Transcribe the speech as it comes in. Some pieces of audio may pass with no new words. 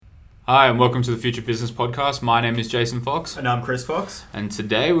Hi, and welcome to the Future Business Podcast. My name is Jason Fox. And I'm Chris Fox. And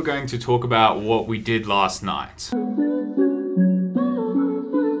today we're going to talk about what we did last night.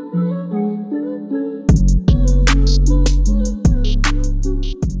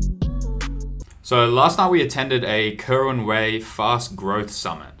 So last night we attended a Kerwin Way Fast Growth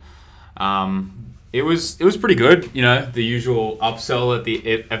Summit. It was pretty good, the usual upsell at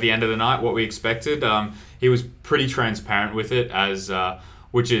the end of the night, what we expected. He was pretty transparent with it, as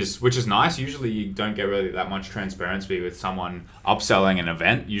which is nice. Usually you don't get really that much transparency with someone upselling an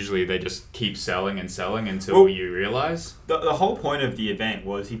event. Usually they just keep selling and selling until you realize. The whole point of the event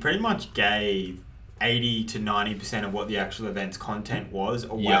was he pretty much gave 80 to 90% of what the actual event's content was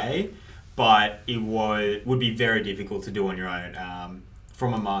away, but it would be very difficult to do on your own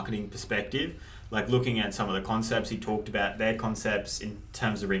from a marketing perspective. Like looking at some of the concepts he talked about, their concepts in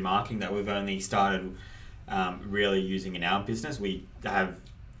terms of remarketing that we've only started really using in our business. We have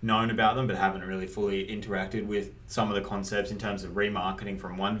known about them but haven't really fully interacted with some of the concepts in terms of remarketing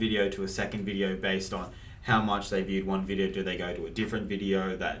from one video to a second video based on how much they viewed one video. Do they go to a different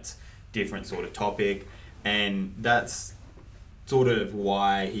video that's different sort of topic? And that's sort of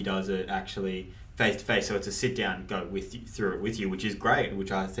why he does it actually face to face, so it's a sit down and go through it with you, which is great,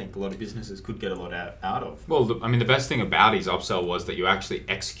 which I think a lot of businesses could get a lot out of. Well, the best thing about his upsell was that you actually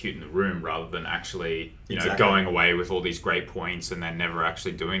execute in the room rather than actually going away with all these great points and then never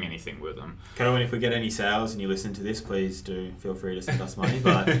actually doing anything with them. Kerwin, if we get any sales and you listen to this, please do feel free to send us money,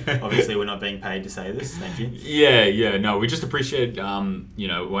 but obviously we're not being paid to say this. Thank you. No, we just appreciate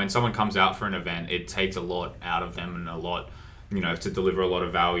when someone comes out for an event, it takes a lot out of them and a lot to deliver a lot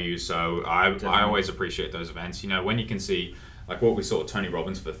of value. So I always appreciate those events. When you can see like what we saw at Tony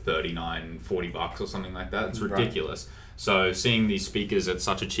Robbins for $39-$40 or something like that, it's ridiculous. Right. So seeing these speakers at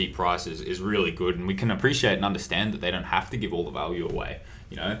such a cheap price is really good, and we can appreciate and understand that they don't have to give all the value away.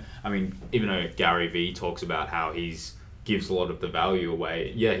 Even though Gary Vee talks about how gives a lot of the value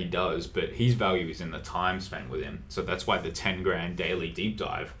away, yeah, he does, but his value is in the time spent with him. So that's why the 10 grand daily deep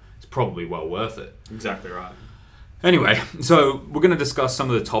dive is probably well worth it. Exactly right. Anyway, so we're going to discuss some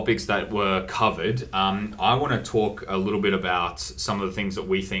of the topics that were covered. I want to talk a little bit about some of the things that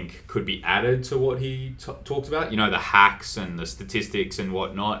we think could be added to what he talked about. The hacks and the statistics and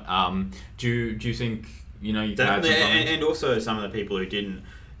whatnot. Do you think you can add some comments? And also some of the people who didn't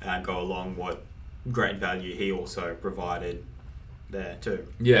go along, what great value he also provided there too.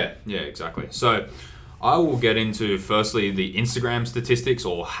 Yeah, exactly. So I will get into firstly the Instagram statistics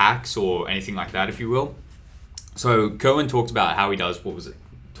or hacks or anything like that, if you will. So Kerwin talked about how he does,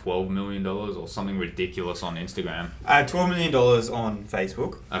 $12 million or something ridiculous on Instagram. $12 million on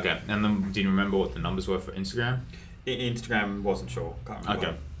Facebook. Okay, and then do you remember what the numbers were for Instagram? Instagram wasn't sure. Can't remember.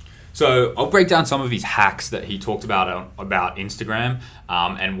 Okay. So I'll break down some of his hacks that he talked about Instagram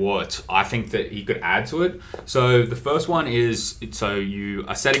and what I think that he could add to it. So the first one is, so you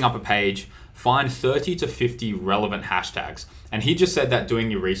are setting up a page, find 30 to 50 relevant hashtags. And he just said that doing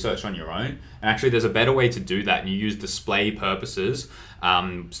your research on your own. And actually there's a better way to do that. And you use display purposes,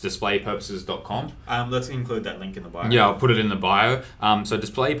 displaypurposes.com. Let's include that link in the bio. Yeah, I'll put it in the bio. So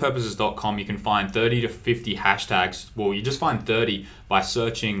displaypurposes.com, you can find 30 to 50 hashtags. Well, you just find 30 by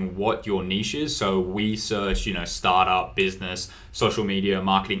searching what your niche is. So we search, startup, business, social media,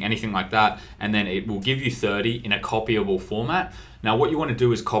 marketing, anything like that. And then it will give you 30 in a copyable format. Now, what you want to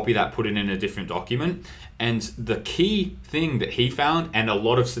do is copy that, put it in a different document. And the key thing that he found, and a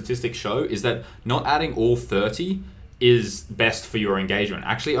lot of statistics show, is that not adding all 30 is best for your engagement.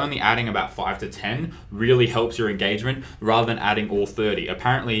 Actually, only adding about 5 to 10 really helps your engagement rather than adding all 30.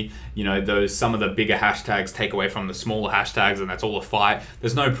 Apparently, some of the bigger hashtags take away from the smaller hashtags, and that's all a fight.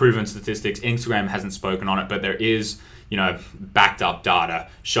 There's no proven statistics. Instagram hasn't spoken on it, but there is, backed up data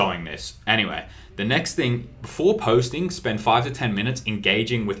showing this. Anyway, the next thing, before posting, spend 5 to 10 minutes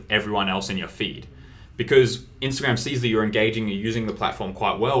engaging with everyone else in your feed. Because Instagram sees that you're engaging, you're using the platform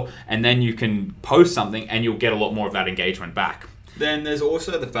quite well, and then you can post something and you'll get a lot more of that engagement back. Then there's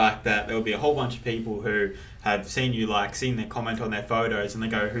also the fact that there'll be a whole bunch of people who have seen their comment on their photos, and they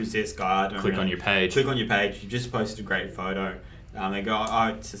go, "Who's this guy?" Click on your page. You just posted a great photo. They go, "Oh,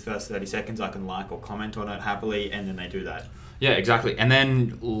 it's the first 30 seconds. I can like or comment on it happily," and then they do that. Yeah, exactly. And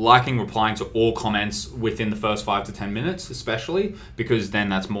then replying to all comments within the first 5 to 10 minutes, especially, because then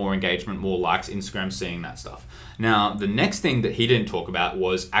that's more engagement, more likes, Instagram seeing that stuff. Now, the next thing that he didn't talk about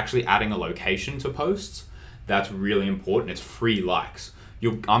was actually adding a location to posts. That's really important. It's free likes.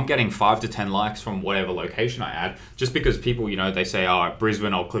 I'm getting 5 to 10 likes from whatever location I add, just because people, they say, "Oh,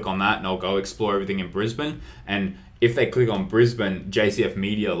 Brisbane, I'll click on that and I'll go explore everything in Brisbane." And if they click on Brisbane, JCF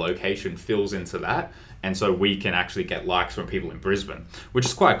Media location fills into that. and so we can actually get likes from people in Brisbane, which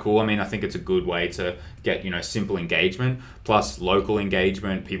is quite cool. I mean, I think it's a good way to get, simple engagement plus local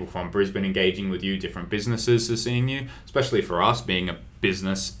engagement, people from Brisbane engaging with you, different businesses are seeing you, especially for us being a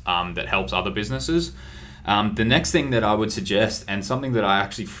business that helps other businesses. The next thing that I would suggest, and something that I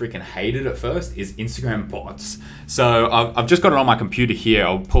actually freaking hated at first, is Instagram bots. So I've just got it on my computer here.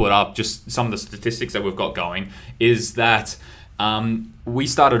 I'll pull it up. Just some of the statistics that we've got going is that we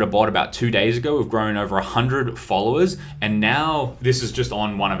started a bot about 2 days ago. We've grown over 100 followers, and now this is just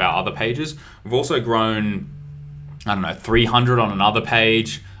on one of our other pages. We've also grown, 300 on another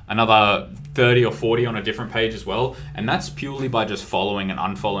page, another 30 or 40 on a different page as well, and that's purely by just following and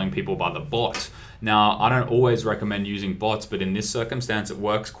unfollowing people by the bot. Now, I don't always recommend using bots, but in this circumstance, it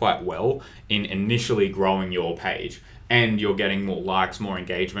works quite well in initially growing your page. And you're getting more likes, more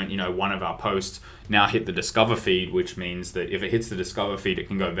engagement. One of our posts now hit the Discover feed, which means that if it hits the Discover feed, it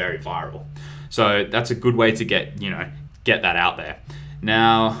can go very viral. So that's a good way to get that out there.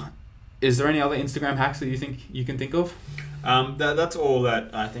 Now, is there any other Instagram hacks that you think you can think of? That's all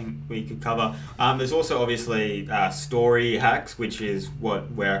that I think we could cover. There's also obviously story hacks, which is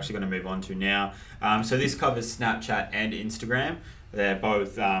what we're actually going to move on to now. So this covers Snapchat and Instagram. They're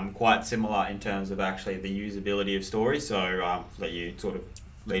both quite similar in terms of actually the usability of stories. So let you sort of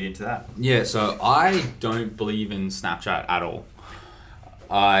lead into that. Yeah, so I don't believe in Snapchat at all.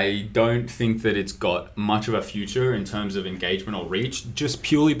 I don't think that it's got much of a future in terms of engagement or reach, just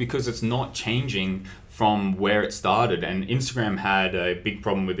purely because it's not changing from where it started. And Instagram had a big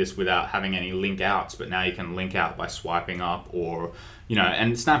problem with this without having any link outs, but now you can link out by swiping up or,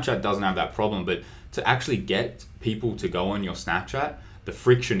 and Snapchat doesn't have that problem. But to actually get people to go on your Snapchat, the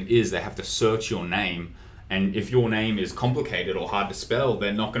friction is they have to search your name. And if your name is complicated or hard to spell,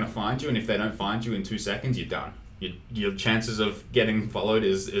 they're not going to find you. And if they don't find you in 2 seconds, you're done. Your chances of getting followed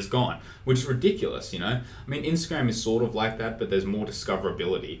is gone, which is ridiculous, I mean, Instagram is sort of like that, but there's more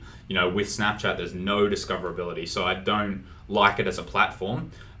discoverability. With Snapchat, there's no discoverability, so I don't like it as a platform.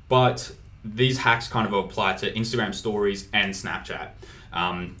 But these hacks kind of apply to Instagram stories and Snapchat.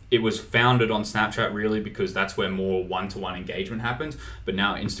 It was founded on Snapchat really because that's where more one-to-one engagement happens, but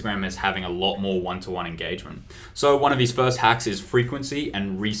now Instagram is having a lot more one-to-one engagement. So one of his first hacks is frequency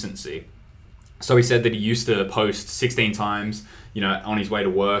and recency. So he said that he used to post 16 times, on his way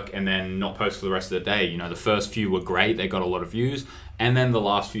to work and then not post for the rest of the day. The first few were great, they got a lot of views, and then the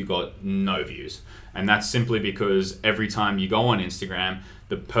last few got no views. And that's simply because every time you go on Instagram,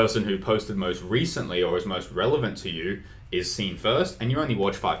 the person who posted most recently or is most relevant to you is seen first, and you only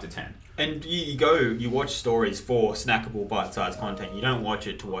watch 5 to 10. And you watch stories for snackable bite-sized content. You don't watch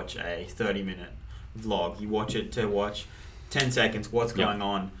it to watch a 30-minute vlog. You watch it to watch 10 seconds, what's going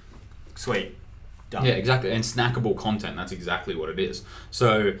on, sweet. Done. Yeah, exactly. And snackable content, that's exactly what it is.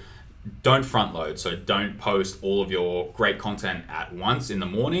 So don't front load. So don't post all of your great content at once in the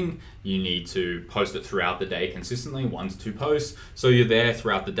morning. You need to post it throughout the day consistently, 1 to 2 posts. So you're there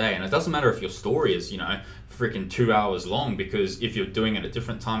throughout the day. And it doesn't matter if your story is, freaking 2 hours long, because if you're doing it at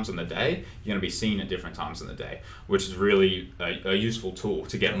different times in the day, you're going to be seen at different times in the day, which is really a useful tool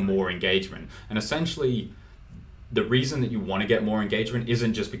to get more engagement. And essentially, the reason that you want to get more engagement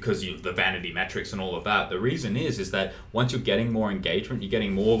isn't just because the vanity metrics and all of that. The reason is that once you're getting more engagement, you're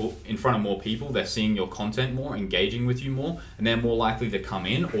getting more in front of more people, they're seeing your content more, engaging with you more, and they're more likely to come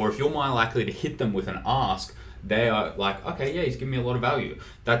in. Or if you're more likely to hit them with an ask, they are like, okay, yeah, he's giving me a lot of value.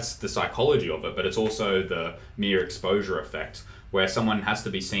 That's the psychology of it, but it's also the mere exposure effect, where someone has to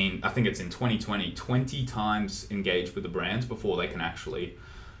be seen, I think it's in 2020, 20 times engaged with the brands before they can actually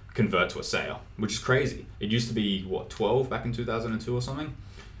convert to a sale, which is crazy. It used to be 12 back in 2002 or something,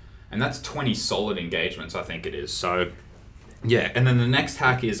 and that's 20 solid engagements, I think it is. So yeah, and then the next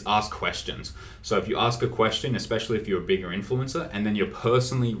hack is ask questions. So if you ask a question, especially if you're a bigger influencer, and then you're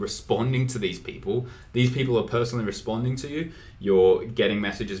personally responding to these people are personally responding to you, you're getting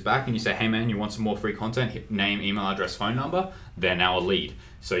messages back, and you say, hey man, you want some more free content? Hit name, email address, phone number. They're now a lead.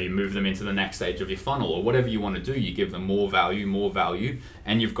 So you move them into the next stage of your funnel, or whatever you want to do. You give them more value,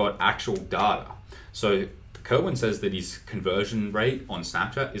 and you've got actual data. So Kerwin says that his conversion rate on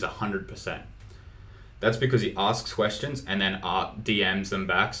Snapchat is 100%. That's because he asks questions and then DMs them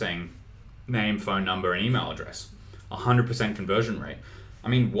back saying name, phone number, and email address. 100% conversion rate. I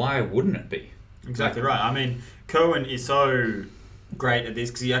mean, why wouldn't it be? Exactly right. I mean, Kerwin is so great at this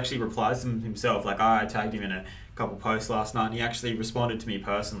because he actually replies to them himself. Like, I tagged him in a couple posts last night, and he actually responded to me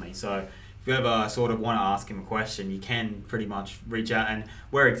personally. So if you ever sort of want to ask him a question, you can pretty much reach out, and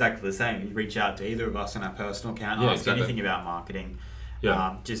we're exactly the same. You reach out to either of us on our personal account, ask anything about marketing.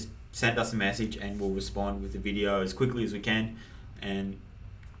 Just send us a message and we'll respond with the video as quickly as we can. And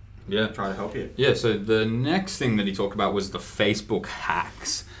try to help you. Yeah, so the next thing that he talked about was the Facebook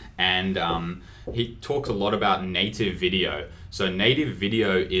hacks. And he talks a lot about native video. So native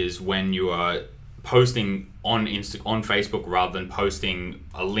video is when you are posting on Facebook rather than posting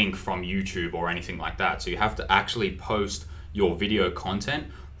a link from YouTube or anything like that. So you have to actually post your video content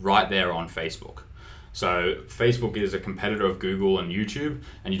right there on Facebook. So Facebook is a competitor of Google and YouTube,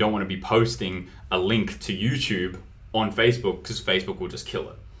 and you don't want to be posting a link to YouTube on Facebook because Facebook will just kill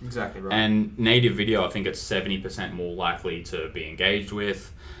it. Exactly right. And native video, I think it's 70% more likely to be engaged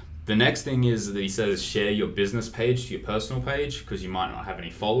with. The next thing is that he says share your business page to your personal page, because you might not have any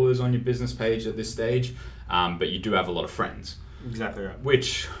followers on your business page at this stage, but you do have a lot of friends. Exactly right.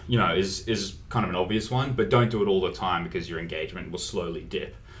 Which, is kind of an obvious one, but don't do it all the time because your engagement will slowly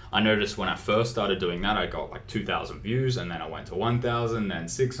dip. I noticed when I first started doing that, I got like 2,000 views, and then I went to 1,000, then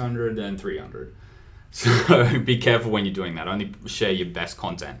 600, then 300. So be careful when you're doing that. Only share your best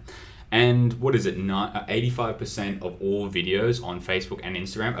content. And what is it? 85% of all videos on Facebook and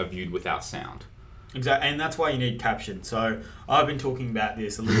Instagram are viewed without sound. Exactly, and that's why you need captions. So I've been talking about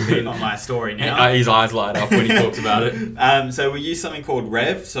this a little bit on my story now. His eyes light up when he talks about it. So we use something called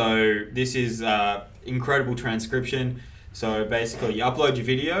Rev. So this is incredible transcription. So basically, you upload your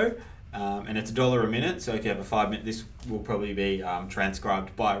video, and it's $1 a minute. So if you have a 5-minute, this will probably be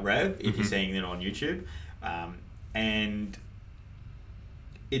transcribed by Rev if you're seeing it on YouTube, and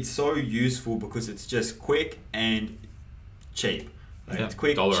it's so useful because it's just quick and cheap. It's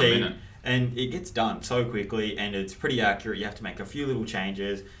quick, $1 cheap, a minute. and it gets done so quickly, and it's pretty accurate. You have to make a few little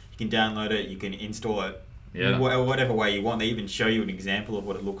changes. You can download it. You can install it. Whatever way you want. They even show you an example of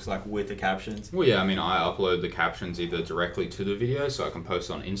what it looks like with the captions. Well, yeah, I upload the captions either directly to the video, so I can post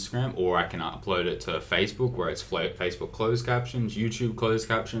it on Instagram, or I can upload it to Facebook, where it's Facebook closed captions, YouTube closed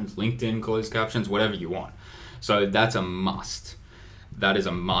captions, LinkedIn closed captions, whatever you want. So that's a must. That is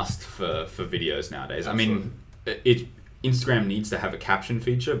a must for videos nowadays. Absolutely. Instagram needs to have a caption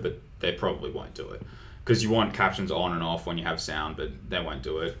feature, but they probably won't do it. Because you want captions on and off when you have sound, but they won't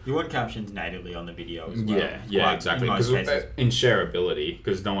do it. You want captions natively on the video as well. Yeah, exactly. Because in shareability,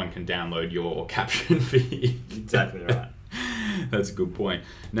 because no one can download your caption feed. Exactly right. That's a good point.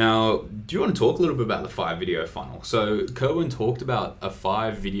 Now, do you want to talk a little bit about the 5-video funnel? So Kerwin talked about a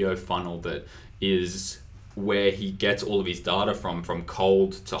 5-video funnel that is where he gets all of his data from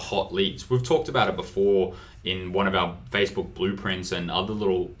cold to hot leads. We've talked about it before in one of our Facebook blueprints and other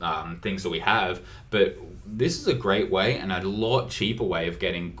little things that we have, but this is a great way and a lot cheaper way of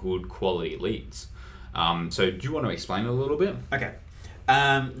getting good quality leads. So do you want to explain it a little bit? Okay.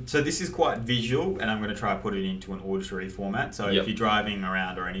 So this is quite visual, and I'm going to try to put it into an auditory format. So if you're driving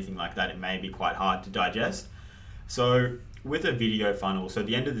around or anything like that, it may be quite hard to digest. So with a video funnel, so at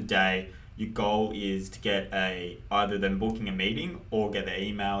the end of the day, your goal is to get either them booking a meeting or get their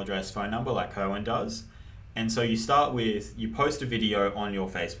email address, phone number, like Kerwin does. And so you start with, you post a video on your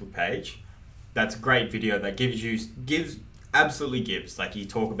Facebook page. That's a great video that absolutely gives. Like you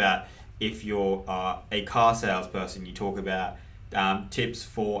talk about, if you're a car salesperson, you talk about tips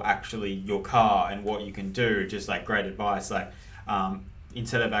for actually your car and what you can do, just like great advice. Like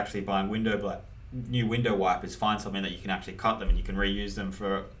instead of actually buying new window wipers, find something that you can actually cut them and you can reuse them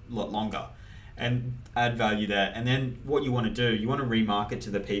for a lot longer and add value there. And then what you want to do, you want to remarket to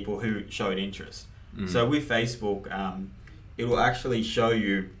the people who showed interest. So with Facebook, it will actually show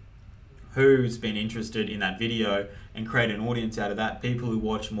you who's been interested in that video and create an audience out of that, people who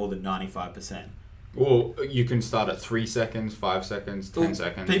watch more than 95%. Well, you can start at 3 seconds, 5 seconds, 10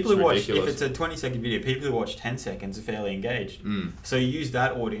 seconds. People who watch, if it's a 20-second video, people who watch 10 seconds are fairly engaged. So you use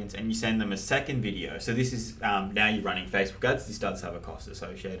that audience and you send them a second video. So this is, now you're running Facebook ads, this does have a cost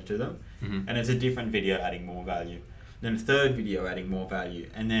associated to them. And it's a different video adding more value. Then a third video adding more value.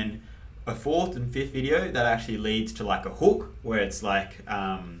 And then a fourth and fifth video that actually leads to like a hook, where it's like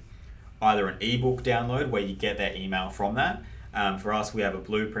either an ebook download where you get their email from that. For us, we have a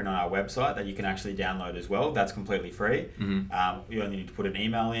blueprint on our website that you can actually download as well. That's completely free. You only need to put an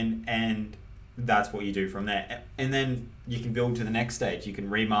email in, and that's what you do from there. And then you can build to the next stage. You can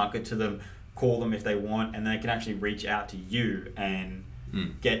remarket to them, call them if they want, and they can actually reach out to you and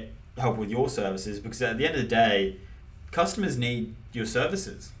get help with your services. Because at the end of the day, customers need your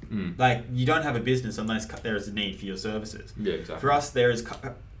services. Like, you don't have a business unless there is a need for your services. Yeah, exactly. For us, there is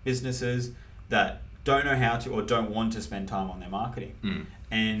businesses that don't know how to or don't want to spend time on their marketing.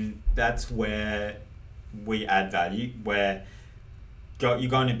 And that's where we add value, where you're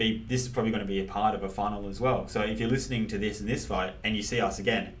going to be, this is probably going to be a part of a funnel as well. So if you're listening to this in this fight and you see us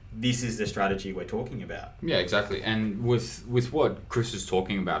again, this is the strategy we're talking about. Yeah, exactly. And with what Chris is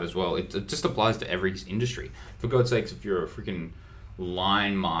talking about as well, it just applies to every industry. For God's sakes, if you're a freaking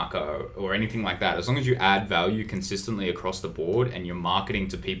line marker or anything like that, as long as you add value consistently across the board and you're marketing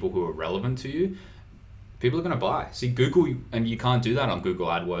to people who are relevant to you, people are going to buy. See, Google, and you can't do that on Google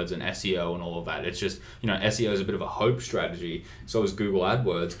AdWords and SEO and all of that. It's just, SEO is a bit of a hope strategy. So is Google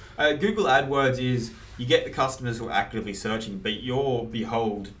AdWords. Google AdWords is, you get the customers who are actively searching, but you're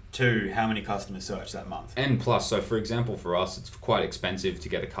behold to how many customers search that month. And plus, so for example, for us, it's quite expensive to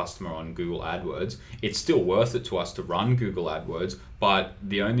get a customer on Google AdWords. It's still worth it to us to run Google AdWords, but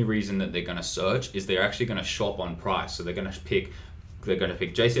the only reason that they're going to search is they're actually going to shop on price. So they're going to pick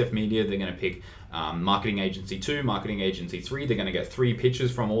JCF Media, they're going to pick Marketing Agency 2, Marketing Agency 3, they're going to get 3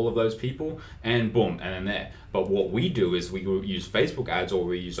 pitches from all of those people, and boom, and then there. But what we do is we use Facebook ads, or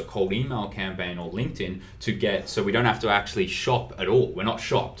we use a cold email campaign or LinkedIn to get, so we don't have to actually shop at all. We're not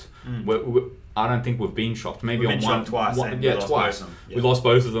shopped. I don't think we've been shopped. Maybe we've on been twice. Twice. We lost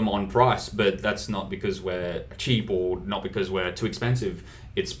both of them on price, but that's not because we're cheap or not because we're too expensive.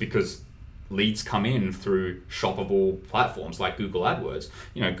 It's because leads come in through shoppable platforms like Google AdWords.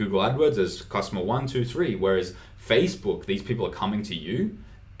 Google AdWords is customer 1, 2, 3, whereas Facebook, these people are coming to you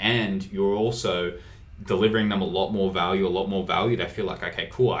and you're also delivering them a lot more value. They feel like, okay,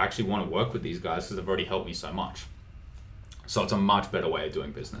 cool, I actually want to work with these guys because they've already helped me so much. So it's a much better way of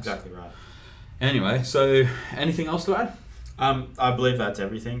doing business. Exactly right. Anyway, so anything else to add? I believe that's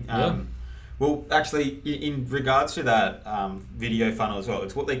everything. Well, actually, in regards to that video funnel as well,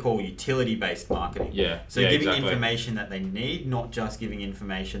 it's what they call utility-based marketing. So giving information that they need, not just giving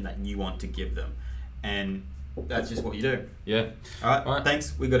information that you want to give them. And that's just what you do. Yeah. All right.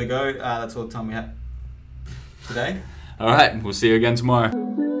 Thanks. We got to go. That's all the time we have today. All right. We'll see you again tomorrow.